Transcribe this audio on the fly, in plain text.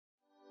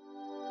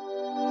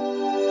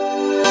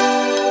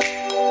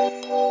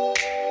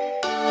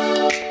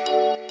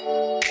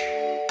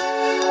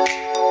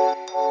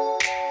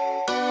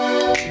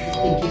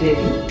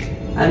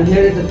I'm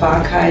here at the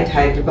Park Hyatt,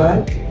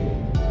 Hyderabad.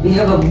 We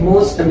have a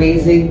most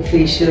amazing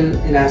facial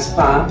in our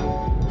spa.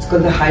 It's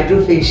called the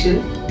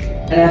Hydrafacial.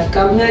 And I've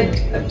come here,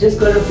 I've just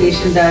got a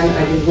facial done.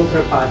 I can go for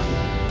a party.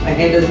 My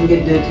hair doesn't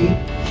get dirty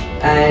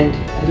and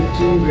I look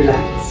too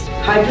relaxed.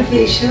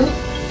 Hydrafacial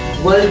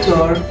World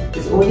Tour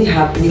is only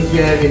happening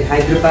here in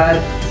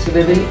Hyderabad. So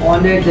we're very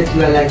honored that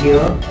you all are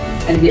here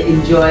and we're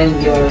enjoying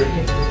your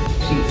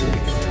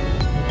treatments.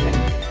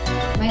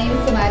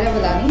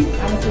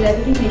 I'm a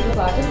celebrity makeup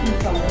artist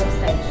and founder of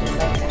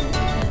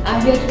Hydrafacial.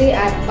 I'm here today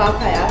at Park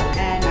Hyatt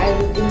and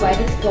I was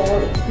invited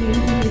for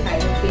experiencing the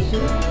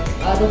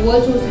Hydrafacial. The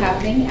world tour is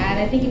happening and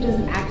I think it was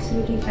an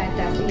absolutely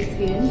fantastic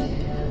experience.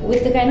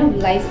 With the kind of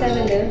lifestyle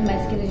I live, my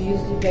skin is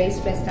usually very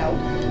stressed out.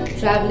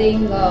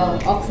 Traveling,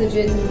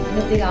 oxygen,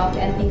 missing out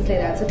and things like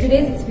that. So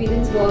today's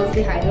experience was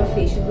the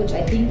Hydrafacial, which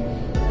I think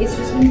it's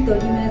just been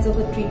 30 minutes of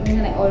a treatment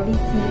and I already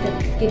see that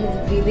the skin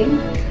is breathing.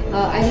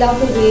 I love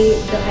the way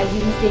the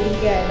hygiene is taken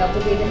care. I love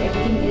the way that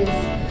everything is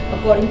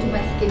according to my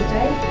skin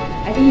type.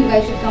 I think you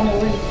guys should come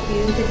over and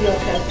experience it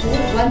yourself too.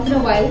 Once in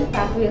a while,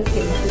 pamper your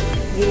skin. It's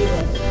really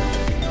worth it.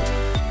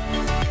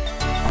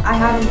 I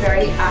have a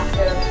very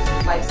active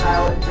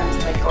lifestyle in terms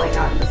of like going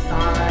out in the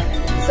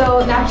sun.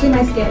 So naturally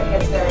my skin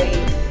gets very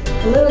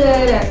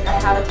polluted and I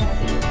have a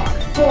tendency to clog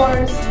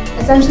pores.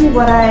 Essentially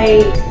what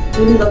I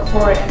really look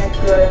for in a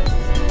good,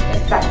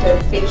 effective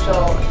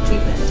facial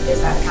treatment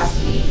is that it has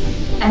to be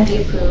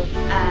MD approved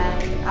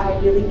and I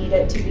really need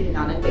it to be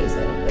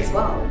non-invasive as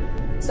well.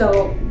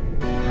 So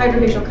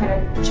Hydrafacial kind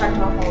of checked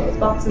off all those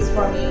boxes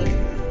for me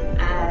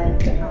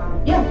and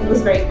yeah, it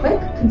was very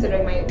quick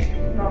considering my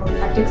normally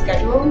hectic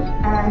schedule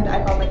and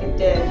I felt like it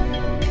did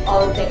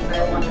all the things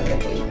that I wanted the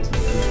patient to do.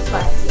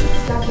 Plus, you know,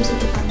 staff were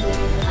super friendly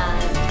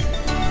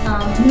and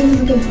I'm really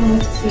looking forward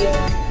to seeing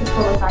the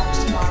full effect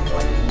tomorrow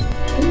morning.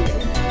 Thank you.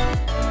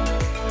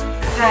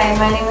 Hi,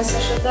 my name is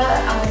Sushita.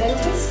 I'm a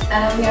dentist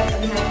and I'm here for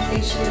the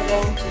Hydrafacial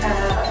event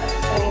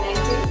 2019.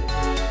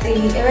 The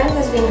event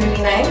has been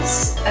really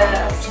nice.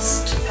 I've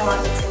just come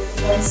out with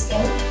some good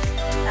skin.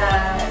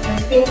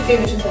 It's been free,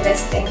 which is the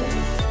best thing,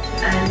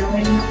 and I'm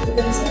really happy with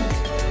the result.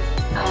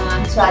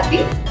 I'm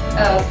Swati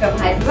from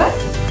Hyderabad.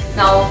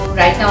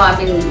 Right now I'm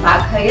in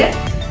Park Hyatt.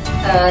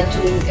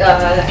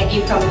 I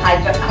came from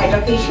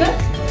Hydrafacial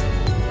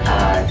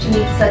to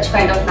meet such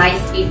kind of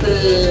nice people.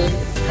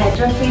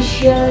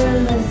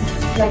 Hydrafacial is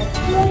like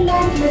full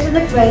and little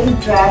bit very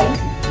dry,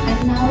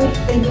 and now it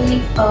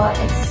really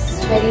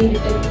it's very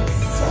little bit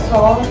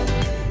soft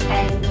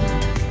and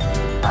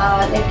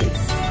like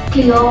it's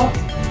clear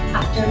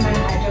after my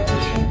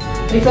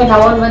Hydrafacial. Prefer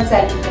now onwards I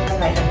will prefer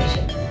Hydrafacial.